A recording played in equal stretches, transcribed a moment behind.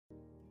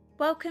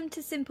Welcome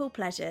to Simple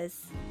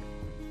Pleasures,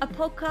 a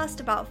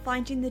podcast about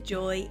finding the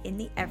joy in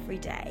the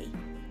everyday,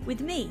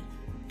 with me,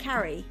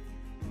 Carrie.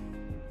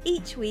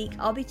 Each week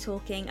I'll be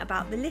talking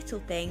about the little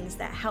things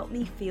that help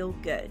me feel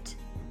good,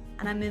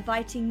 and I'm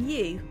inviting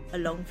you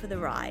along for the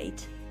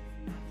ride.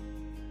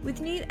 With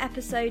new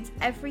episodes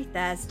every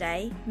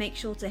Thursday, make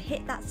sure to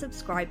hit that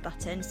subscribe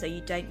button so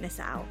you don't miss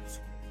out.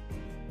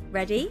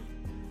 Ready?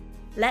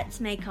 Let's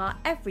make our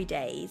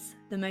everydays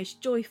the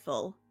most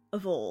joyful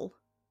of all.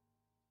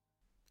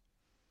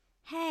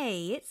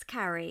 Hey, it's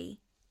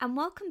Carrie, and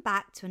welcome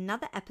back to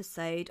another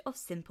episode of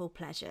Simple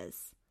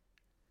Pleasures,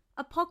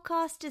 a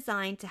podcast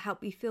designed to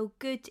help you feel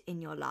good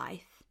in your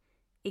life,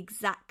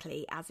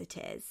 exactly as it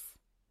is.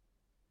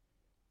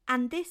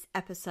 And this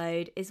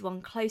episode is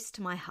one close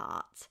to my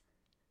heart.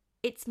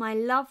 It's my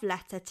love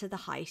letter to the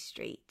high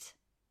street.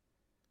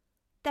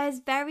 There's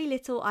very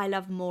little I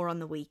love more on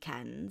the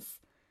weekends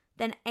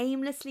than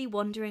aimlessly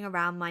wandering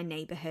around my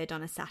neighbourhood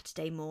on a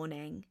Saturday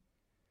morning,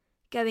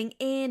 going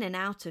in and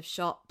out of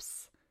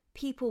shops,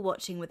 people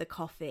watching with a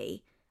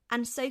coffee,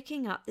 and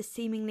soaking up the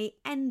seemingly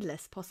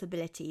endless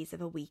possibilities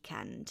of a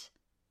weekend.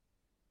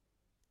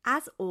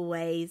 As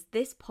always,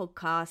 this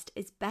podcast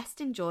is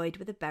best enjoyed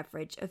with a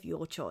beverage of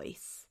your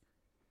choice.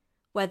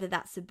 Whether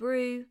that's a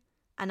brew,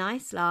 an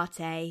iced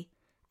latte,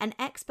 an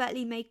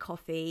expertly made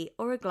coffee,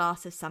 or a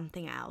glass of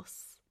something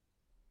else.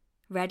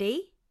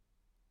 Ready?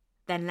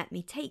 Then let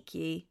me take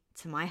you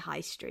to my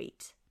high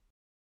street.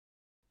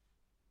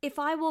 If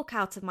I walk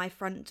out of my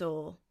front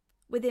door,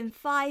 within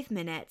 5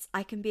 minutes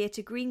I can be at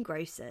a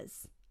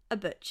greengrocer's, a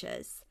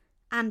butcher's,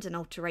 and an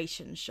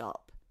alteration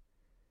shop,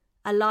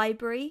 a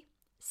library,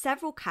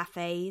 several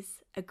cafes,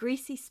 a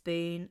greasy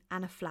spoon,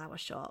 and a flower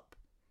shop.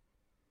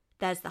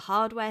 There's the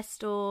hardware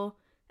store,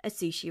 a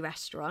sushi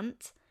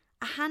restaurant,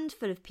 a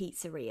handful of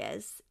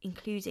pizzerias,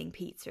 including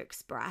Pizza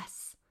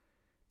Express.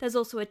 There's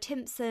also a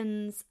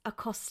Timpson's, a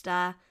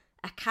Costa,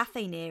 a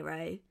Cafe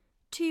Nero,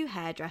 2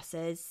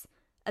 hairdressers,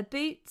 a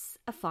Boots,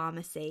 a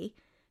pharmacy,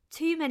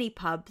 too many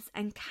pubs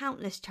and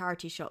countless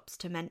charity shops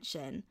to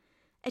mention,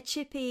 a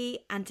Chippy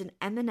and an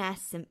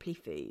M&S Simply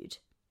Food.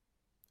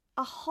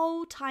 A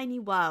whole tiny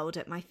world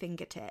at my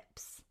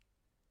fingertips.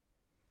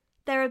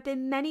 There have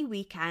been many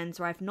weekends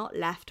where I've not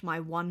left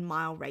my 1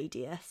 mile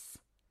radius,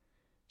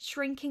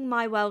 shrinking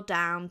my world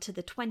down to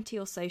the 20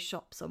 or so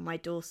shops on my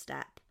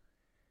doorstep,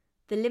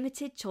 the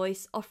limited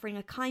choice offering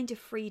a kind of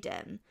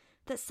freedom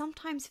that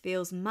sometimes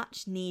feels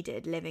much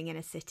needed living in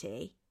a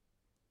city.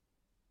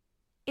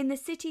 In the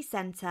city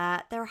centre,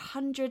 there are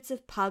hundreds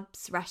of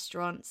pubs,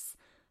 restaurants,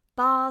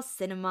 bars,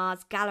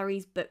 cinemas,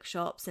 galleries,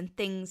 bookshops, and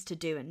things to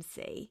do and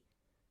see.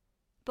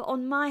 But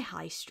on my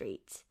high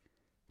street,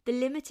 the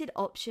limited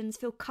options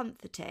feel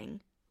comforting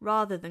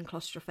rather than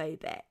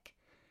claustrophobic,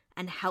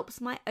 and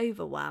helps my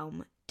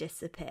overwhelm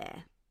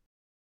disappear.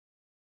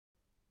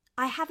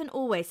 I haven't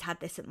always had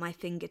this at my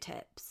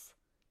fingertips.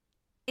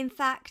 In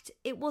fact,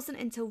 it wasn't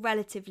until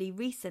relatively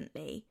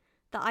recently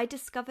that I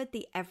discovered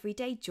the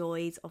everyday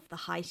joys of the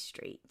high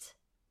street.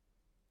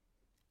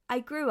 I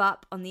grew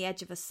up on the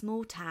edge of a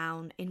small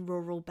town in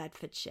rural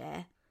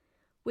Bedfordshire,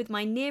 with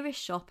my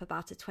nearest shop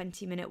about a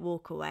 20-minute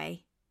walk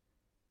away.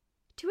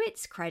 To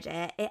its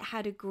credit, it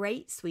had a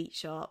great sweet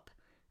shop,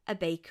 a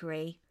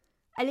bakery,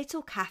 a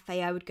little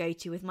cafe I would go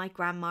to with my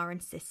grandma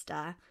and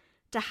sister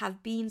to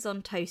have beans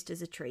on toast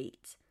as a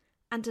treat,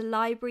 and a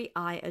library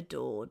I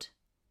adored.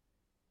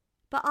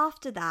 But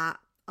after that,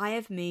 I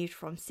have moved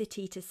from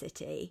city to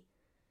city,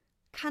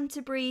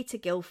 Canterbury to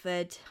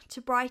Guildford,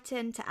 to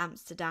Brighton to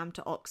Amsterdam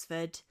to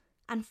Oxford,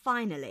 and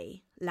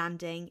finally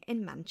landing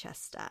in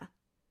Manchester.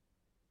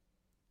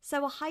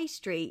 So a high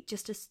street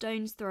just a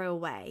stone's throw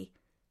away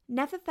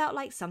never felt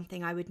like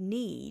something I would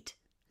need,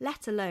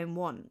 let alone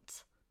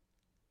want.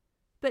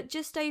 But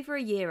just over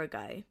a year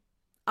ago,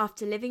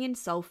 after living in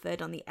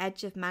Salford on the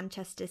edge of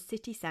Manchester's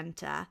city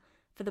centre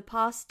for the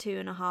past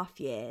 2.5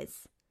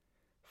 years,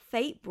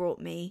 fate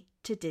brought me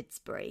to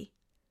Didsbury,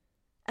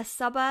 a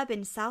suburb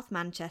in South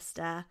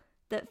Manchester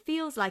that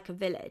feels like a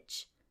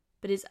village,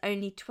 but is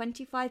only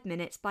 25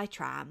 minutes by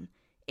tram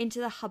into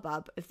the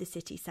hubbub of the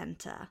city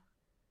centre.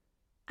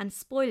 And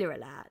spoiler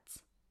alert,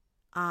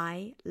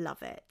 I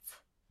love it.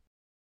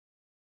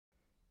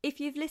 If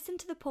you've listened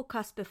to the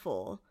podcast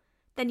before,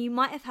 then you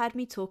might have heard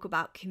me talk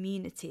about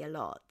community a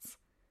lot.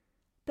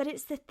 But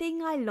it's the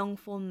thing I long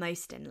for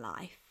most in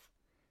life,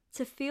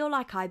 to feel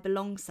like I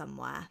belong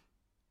somewhere.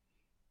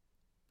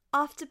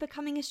 After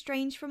becoming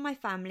estranged from my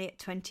family at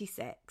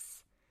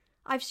 26,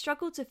 I've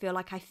struggled to feel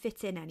like I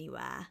fit in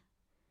anywhere.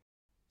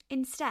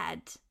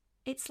 Instead,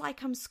 it's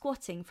like I'm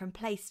squatting from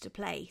place to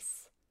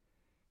place,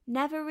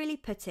 never really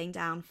putting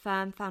down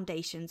firm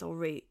foundations or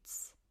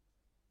roots.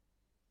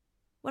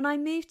 When I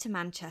moved to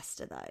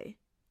Manchester, though,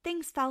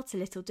 things felt a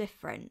little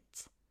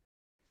different.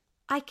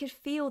 I could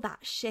feel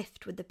that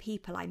shift with the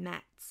people I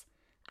met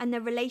and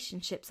the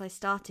relationships I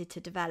started to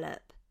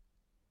develop.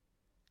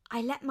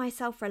 I let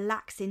myself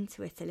relax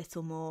into it a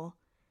little more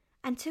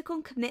and took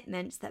on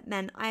commitments that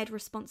meant I had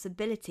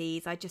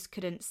responsibilities I just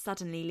couldn't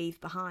suddenly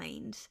leave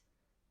behind.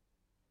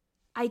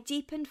 I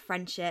deepened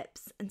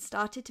friendships and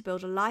started to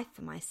build a life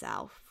for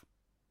myself.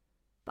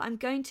 But I'm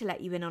going to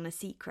let you in on a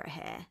secret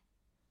here.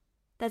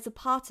 There's a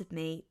part of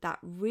me that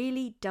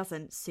really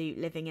doesn't suit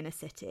living in a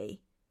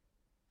city.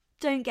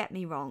 Don't get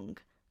me wrong,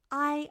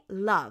 I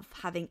love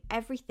having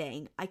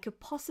everything I could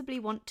possibly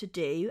want to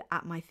do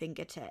at my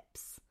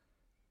fingertips.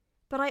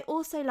 But I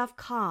also love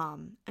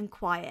calm and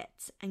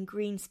quiet and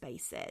green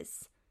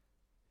spaces.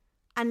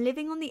 And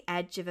living on the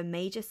edge of a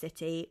major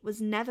city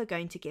was never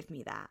going to give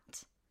me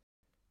that.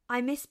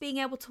 I miss being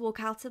able to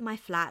walk out of my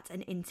flat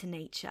and into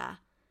nature,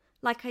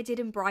 like I did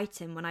in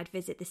Brighton when I'd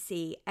visit the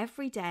sea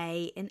every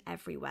day in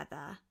every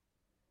weather.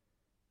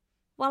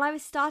 While I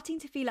was starting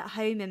to feel at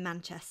home in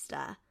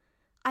Manchester,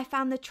 I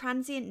found the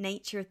transient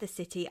nature of the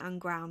city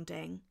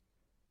ungrounding.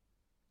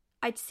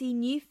 I'd see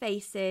new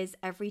faces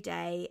every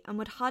day and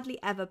would hardly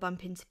ever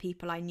bump into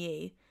people I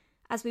knew,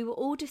 as we were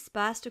all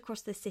dispersed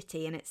across the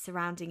city and its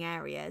surrounding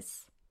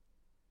areas.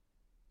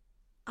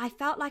 I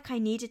felt like I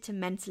needed to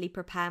mentally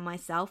prepare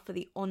myself for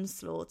the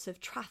onslaught of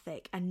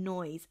traffic and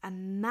noise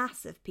and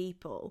mass of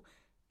people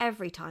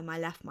every time I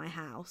left my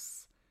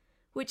house,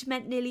 which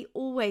meant nearly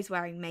always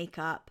wearing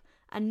makeup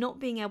and not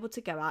being able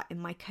to go out in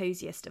my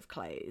cosiest of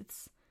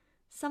clothes,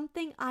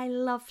 something I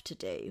love to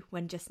do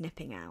when just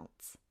nipping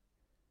out.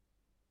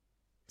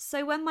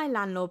 So when my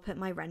landlord put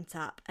my rent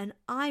up an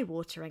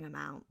eye-watering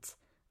amount,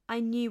 I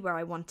knew where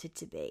I wanted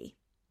to be.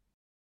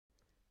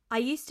 I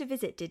used to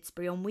visit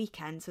Didsbury on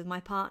weekends with my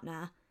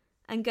partner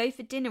and go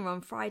for dinner on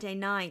Friday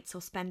nights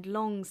or spend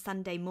long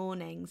Sunday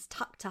mornings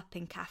tucked up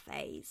in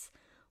cafes,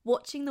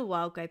 watching the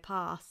world go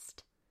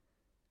past.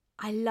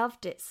 I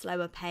loved its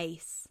slower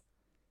pace.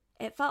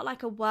 It felt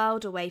like a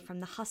world away from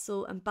the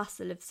hustle and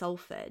bustle of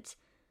Salford,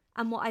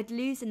 and what I'd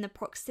lose in the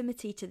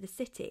proximity to the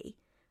city,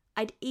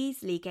 I'd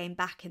easily gain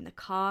back in the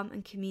calm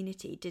and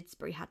community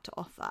Didsbury had to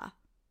offer.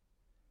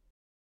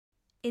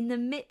 In the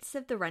midst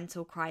of the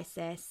rental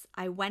crisis,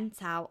 I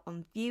went out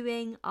on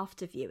viewing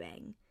after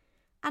viewing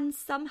and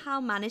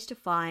somehow managed to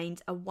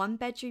find a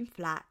one-bedroom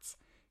flat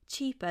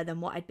cheaper than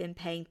what I'd been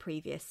paying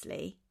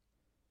previously.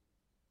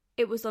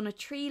 It was on a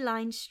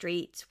tree-lined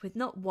street with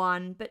not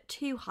one but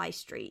two high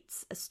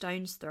streets a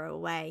stone's throw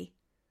away.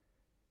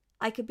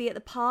 I could be at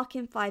the park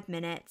in 5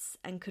 minutes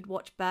and could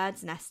watch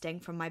birds nesting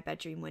from my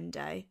bedroom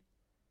window.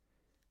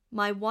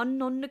 My one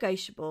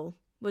non-negotiable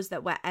was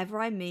that wherever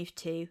I moved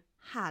to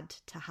had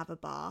to have a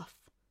bath.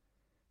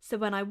 So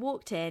when I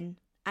walked in,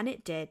 and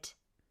it did,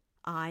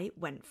 I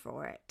went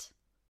for it.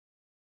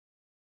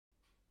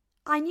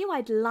 I knew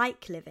I'd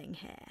like living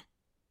here.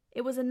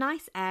 It was a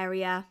nice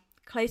area,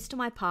 close to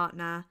my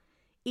partner,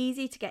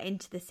 easy to get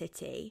into the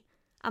city,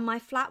 and my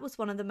flat was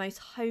one of the most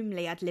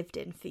homely I'd lived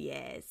in for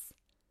years.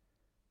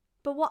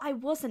 But what I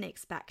wasn't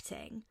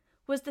expecting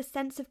was the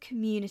sense of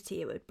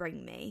community it would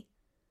bring me.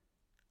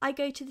 I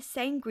go to the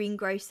same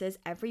greengrocers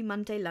every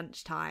Monday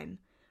lunchtime,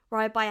 where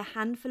I buy a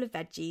handful of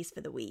veggies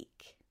for the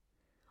week.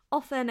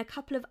 Often a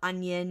couple of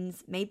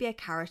onions, maybe a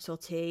carrot or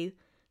two,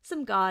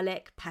 some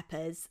garlic,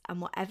 peppers, and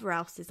whatever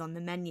else is on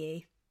the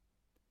menu.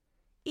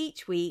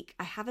 Each week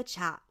I have a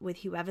chat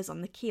with whoever's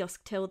on the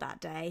kiosk till that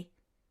day.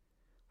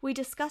 We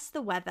discuss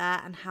the weather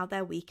and how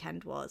their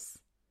weekend was.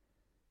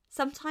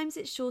 Sometimes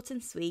it's short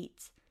and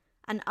sweet,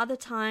 and other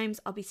times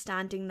I'll be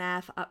standing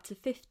there for up to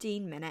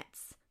 15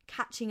 minutes,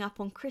 catching up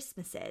on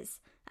Christmases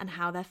and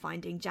how they're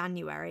finding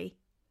January.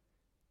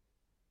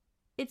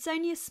 It's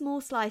only a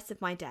small slice of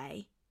my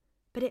day,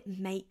 but it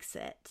makes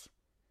it.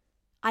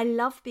 I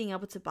love being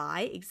able to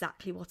buy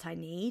exactly what I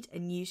need,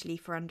 and usually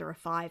for under a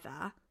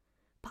 £5,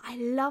 but I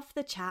love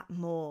the chat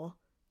more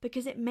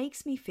because it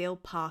makes me feel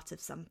part of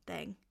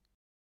something.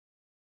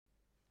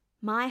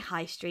 My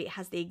high street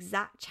has the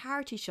exact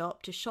charity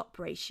shop to shop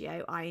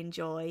ratio I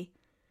enjoy,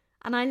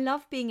 and I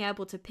love being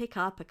able to pick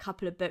up a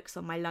couple of books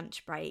on my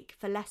lunch break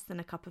for less than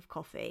a cup of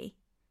coffee.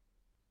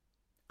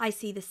 I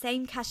see the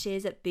same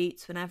cashiers at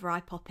Boots whenever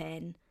I pop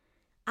in,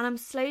 and I'm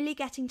slowly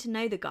getting to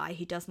know the guy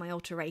who does my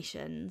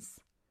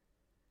alterations.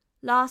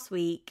 Last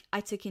week,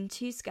 I took in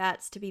 2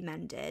 skirts to be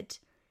mended,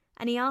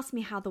 and he asked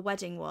me how the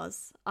wedding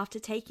was after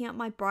taking up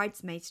my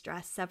bridesmaid's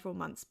dress several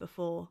months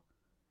before.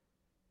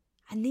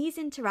 And these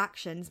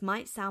interactions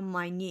might sound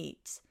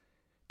minute,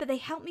 but they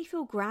help me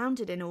feel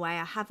grounded in a way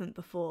I haven't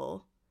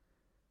before.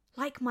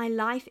 Like my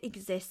life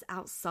exists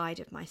outside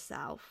of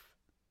myself.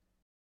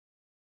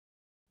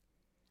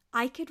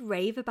 I could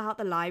rave about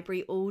the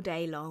library all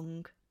day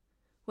long,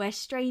 where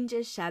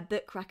strangers share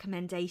book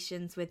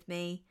recommendations with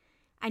me,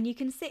 and you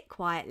can sit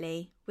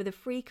quietly with a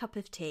free cup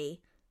of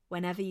tea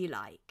whenever you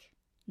like,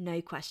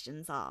 no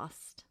questions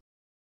asked.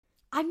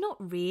 I'm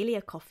not really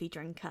a coffee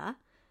drinker,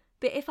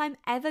 but if I'm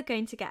ever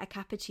going to get a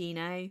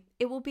cappuccino,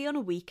 it will be on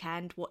a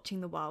weekend watching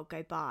the world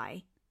go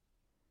by.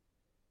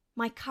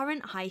 My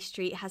current high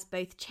street has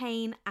both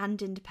chain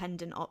and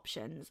independent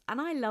options, and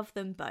I love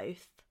them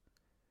both.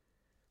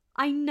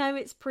 I know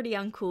it's pretty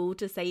uncool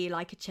to say you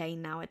like a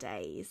chain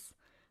nowadays,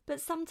 but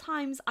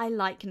sometimes I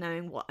like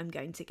knowing what I'm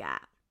going to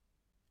get.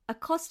 A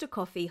Costa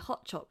Coffee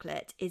hot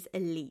chocolate is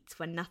elite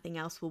when nothing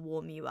else will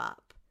warm you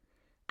up.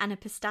 and a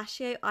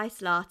pistachio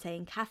iced latte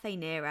in Caffè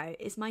Nero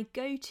is my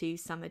go-to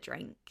summer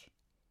drink.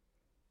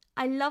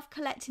 I love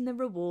collecting the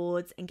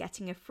rewards, and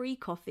getting a free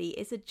coffee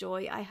is a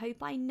joy I hope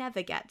I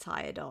never get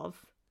tired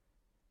of.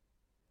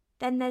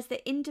 Then there's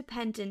the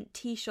independent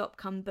tea shop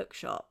cum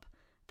bookshop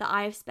that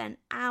I have spent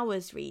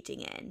hours reading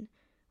in,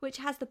 which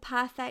has the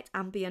perfect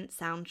ambient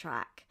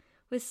soundtrack,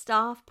 with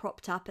staff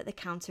propped up at the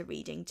counter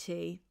reading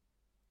too.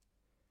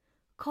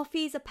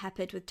 Coffees are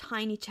peppered with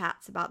tiny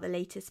chats about the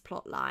latest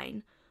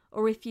plotline,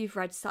 or if you've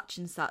read such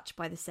and such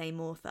by the same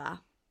author.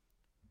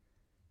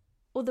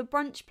 Or the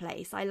brunch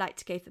place I like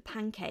to go for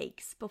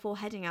pancakes before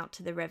heading out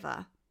to the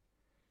river,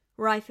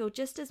 where I feel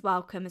just as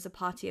welcome as a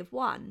party of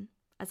one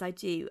as I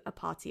do a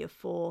party of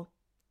four.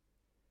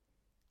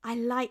 I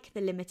like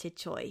the limited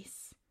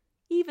choice,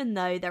 even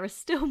though there are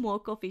still more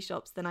coffee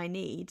shops than I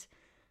need,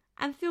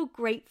 and feel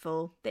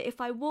grateful that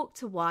if I walk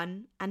to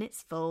one and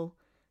it's full,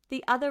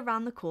 the other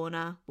round the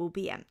corner will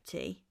be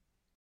empty.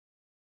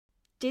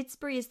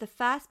 Didsbury is the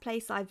first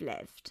place I've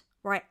lived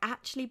where I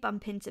actually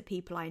bump into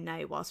people I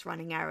know whilst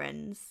running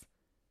errands.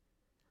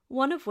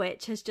 One of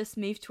which has just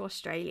moved to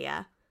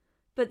Australia,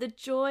 but the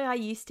joy I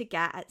used to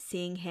get at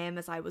seeing him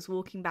as I was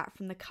walking back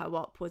from the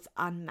co-op was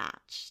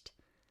unmatched.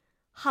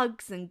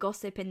 Hugs and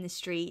gossip in the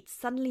streets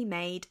suddenly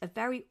made a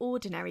very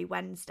ordinary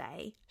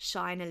Wednesday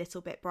shine a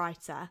little bit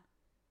brighter.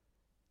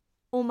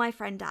 Or my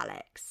friend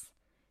Alex,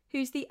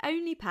 who's the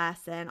only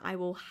person I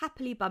will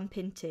happily bump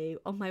into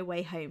on my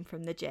way home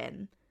from the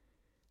gym.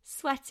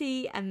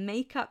 Sweaty and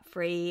makeup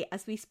free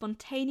as we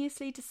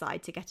spontaneously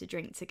decide to get a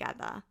drink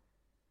together.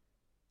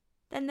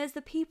 Then there's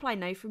the people I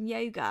know from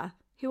yoga,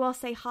 who I'll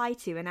say hi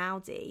to in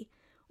Aldi,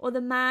 or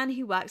the man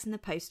who works in the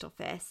post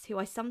office, who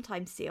I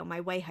sometimes see on my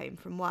way home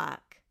from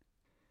work.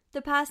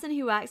 The person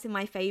who works in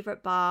my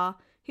favourite bar,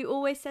 who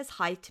always says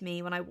hi to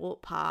me when I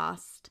walk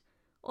past,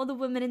 or the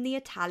woman in the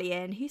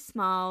Italian who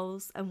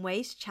smiles and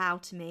waves ciao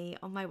to me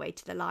on my way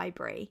to the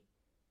library.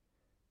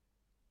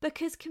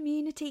 Because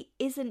community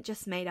isn't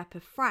just made up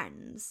of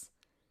friends,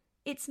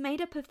 it's made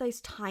up of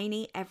those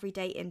tiny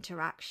everyday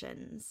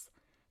interactions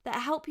that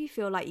help you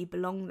feel like you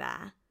belong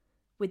there,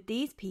 with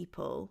these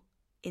people,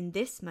 in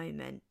this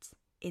moment,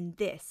 in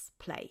this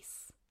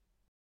place.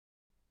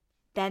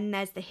 Then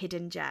there's the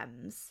hidden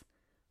gems,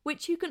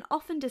 which you can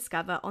often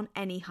discover on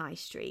any high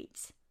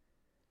street.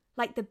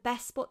 Like the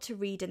best spot to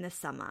read in the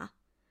summer,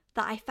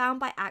 that I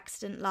found by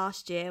accident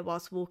last year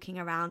whilst walking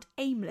around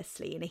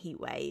aimlessly in a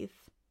heatwave.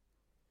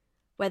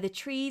 Where the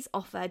trees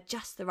offer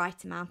just the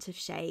right amount of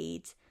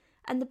shade,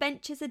 and the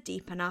benches are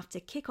deep enough to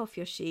kick off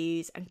your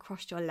shoes and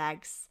cross your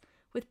legs,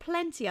 with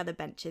plenty other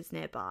benches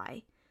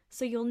nearby,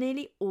 so you'll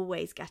nearly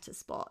always get a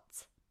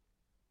spot.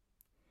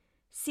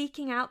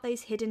 Seeking out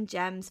those hidden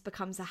gems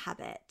becomes a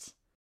habit.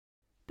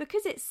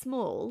 Because it's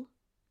small,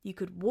 you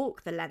could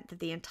walk the length of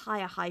the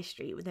entire high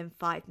street within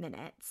 5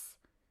 minutes.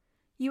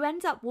 You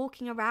end up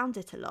walking around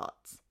it a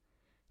lot,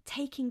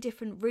 taking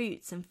different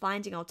routes and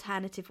finding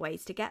alternative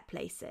ways to get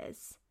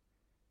places.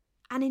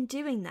 And in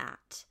doing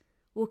that,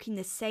 walking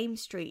the same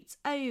streets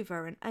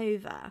over and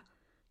over,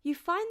 you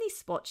find these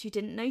spots you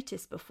didn't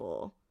notice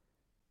before.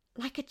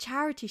 Like a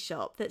charity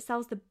shop that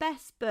sells the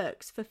best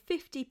books for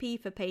 50p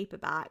for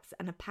paperbacks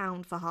and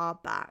 £1 for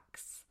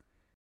hardbacks.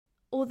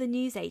 Or the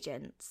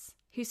newsagents,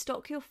 who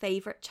stock your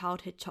favourite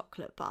childhood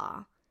chocolate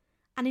bar,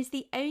 and is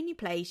the only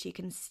place you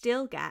can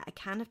still get a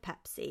can of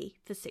Pepsi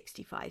for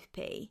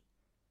 65p.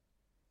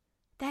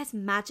 There's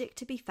magic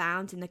to be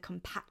found in the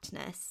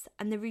compactness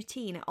and the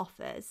routine it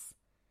offers.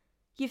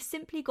 You've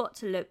simply got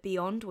to look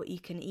beyond what you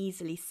can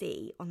easily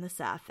see on the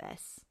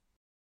surface.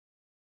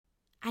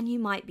 And you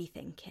might be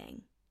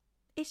thinking,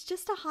 it's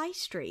just a high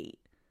street.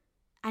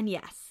 And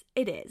yes,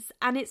 it is,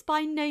 and it's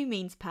by no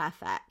means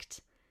perfect.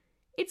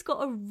 It's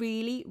got a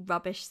really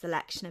rubbish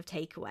selection of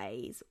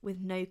takeaways with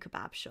no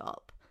kebab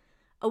shop,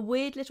 a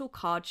weird little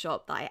card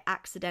shop that I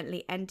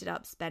accidentally ended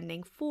up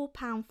spending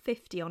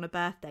 £4.50 on a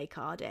birthday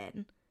card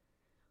in,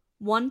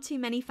 one too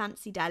many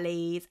fancy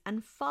delis,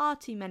 and far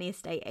too many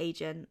estate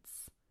agents.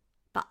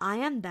 But I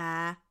am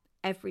there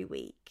every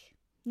week,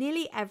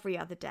 nearly every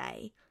other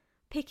day,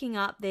 picking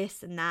up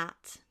this and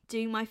that,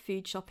 doing my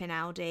food shop in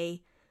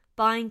Aldi,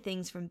 buying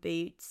things from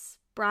Boots,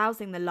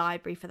 browsing the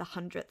library for the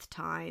 100th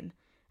time,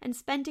 and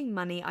spending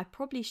money I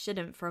probably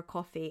shouldn't for a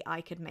coffee I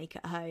could make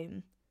at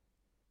home.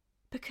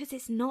 Because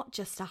it's not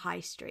just a high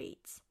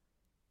street,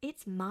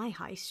 it's my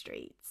high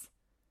street.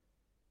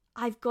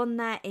 I've gone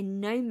there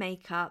in no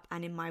makeup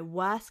and in my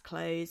worst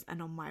clothes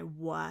and on my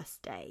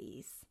worst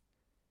days.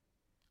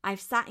 I've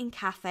sat in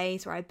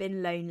cafes where I've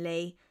been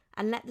lonely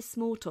and let the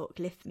small talk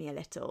lift me a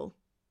little.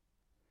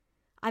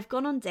 I've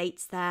gone on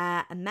dates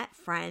there and met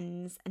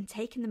friends and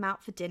taken them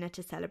out for dinner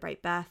to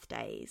celebrate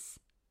birthdays.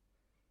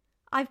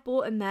 I've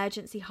bought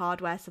emergency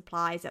hardware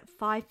supplies at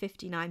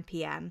 5:59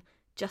 p.m.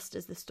 just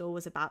as the store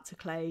was about to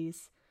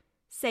close,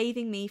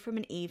 saving me from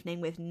an evening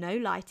with no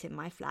light in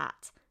my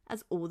flat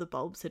as all the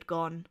bulbs had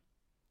gone.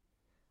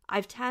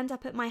 I've turned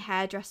up at my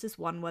hairdresser's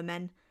one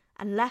woman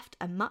and left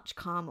a much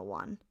calmer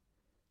one.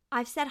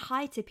 I've said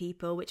hi to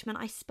people which meant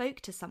I spoke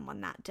to someone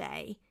that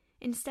day,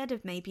 instead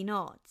of maybe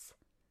not.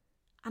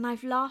 And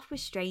I've laughed with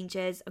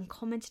strangers and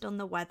commented on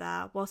the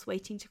weather whilst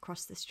waiting to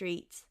cross the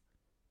street.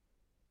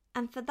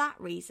 And for that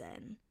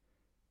reason,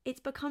 it's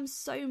become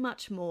so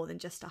much more than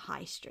just a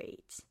high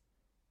street.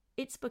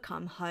 It's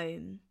become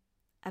home,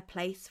 a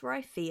place where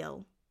I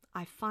feel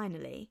I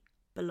finally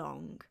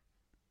belong.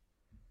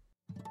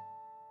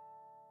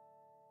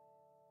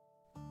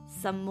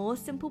 Some more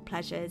simple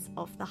pleasures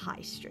of the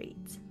high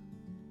street.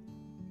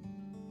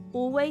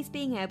 Always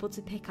being able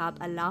to pick up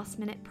a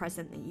last-minute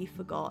present that you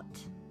forgot.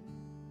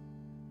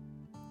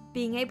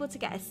 Being able to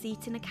get a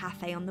seat in a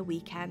cafe on the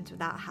weekend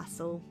without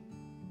hassle.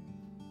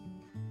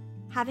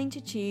 Having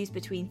to choose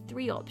between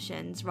 3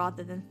 options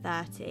rather than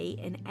 30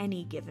 in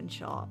any given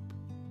shop.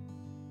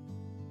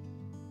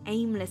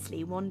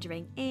 Aimlessly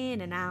wandering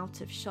in and out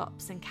of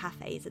shops and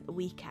cafes at the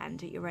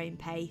weekend at your own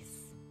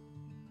pace.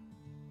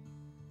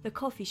 The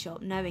coffee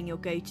shop knowing your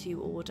go-to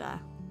order.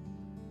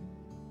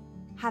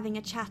 Having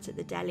a chat at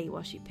the deli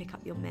whilst you pick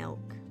up your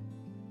milk.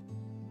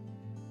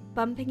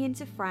 Bumping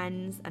into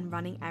friends and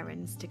running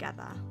errands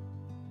together.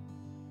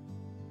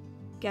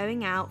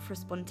 Going out for a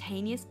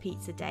spontaneous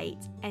pizza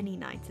date any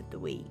night of the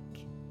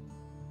week.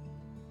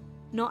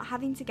 Not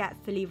having to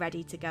get fully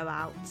ready to go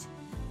out.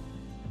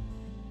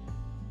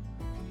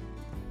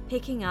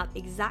 Picking up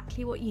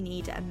exactly what you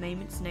need at a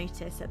moment's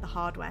notice at the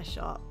hardware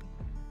shop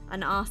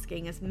and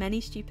asking as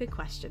many stupid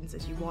questions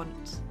as you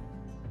want.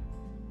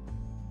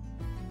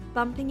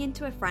 Bumping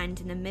into a friend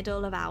in the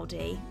middle of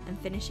Aldi and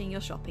finishing your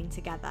shopping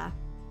together.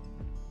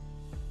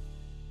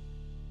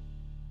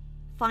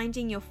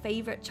 Finding your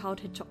favourite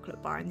childhood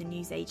chocolate bar in the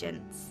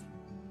newsagents.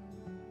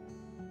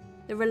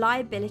 The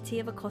reliability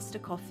of a Costa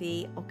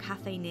Coffee or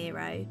Caffè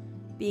Nero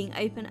being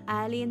open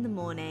early in the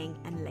morning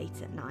and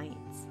late at night.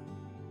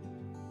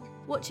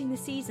 Watching the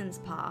seasons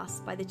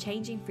pass by the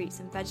changing fruits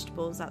and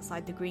vegetables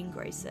outside the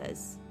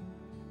greengrocers.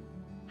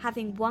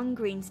 Having one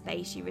green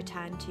space you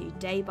return to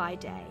day by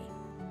day,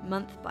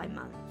 month by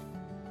month.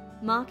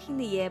 Marking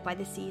the year by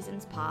the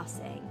seasons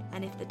passing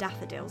and if the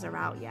daffodils are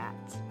out yet.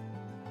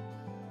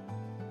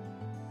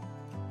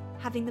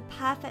 Having the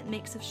perfect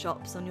mix of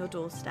shops on your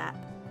doorstep.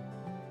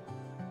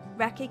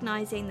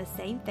 Recognising the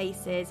same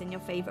faces in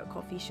your favourite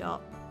coffee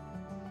shop.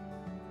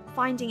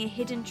 Finding a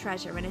hidden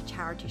treasure in a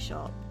charity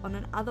shop on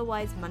an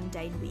otherwise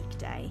mundane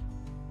weekday.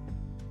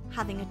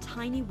 Having a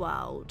tiny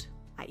world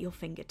at your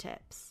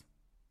fingertips.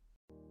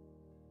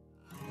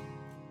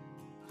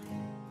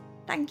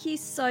 Thank you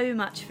so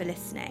much for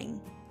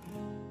listening.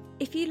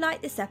 If you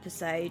like this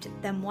episode,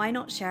 then why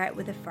not share it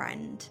with a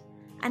friend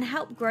and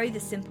help grow the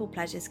Simple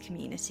Pleasures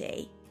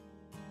community?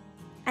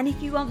 And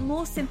if you want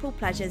more simple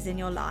pleasures in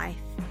your life,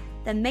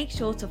 then make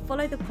sure to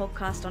follow the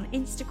podcast on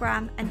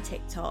Instagram and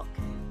TikTok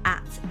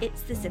at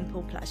It's the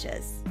Simple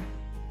Pleasures.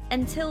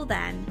 Until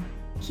then,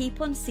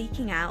 keep on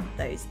seeking out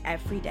those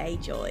everyday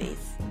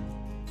joys.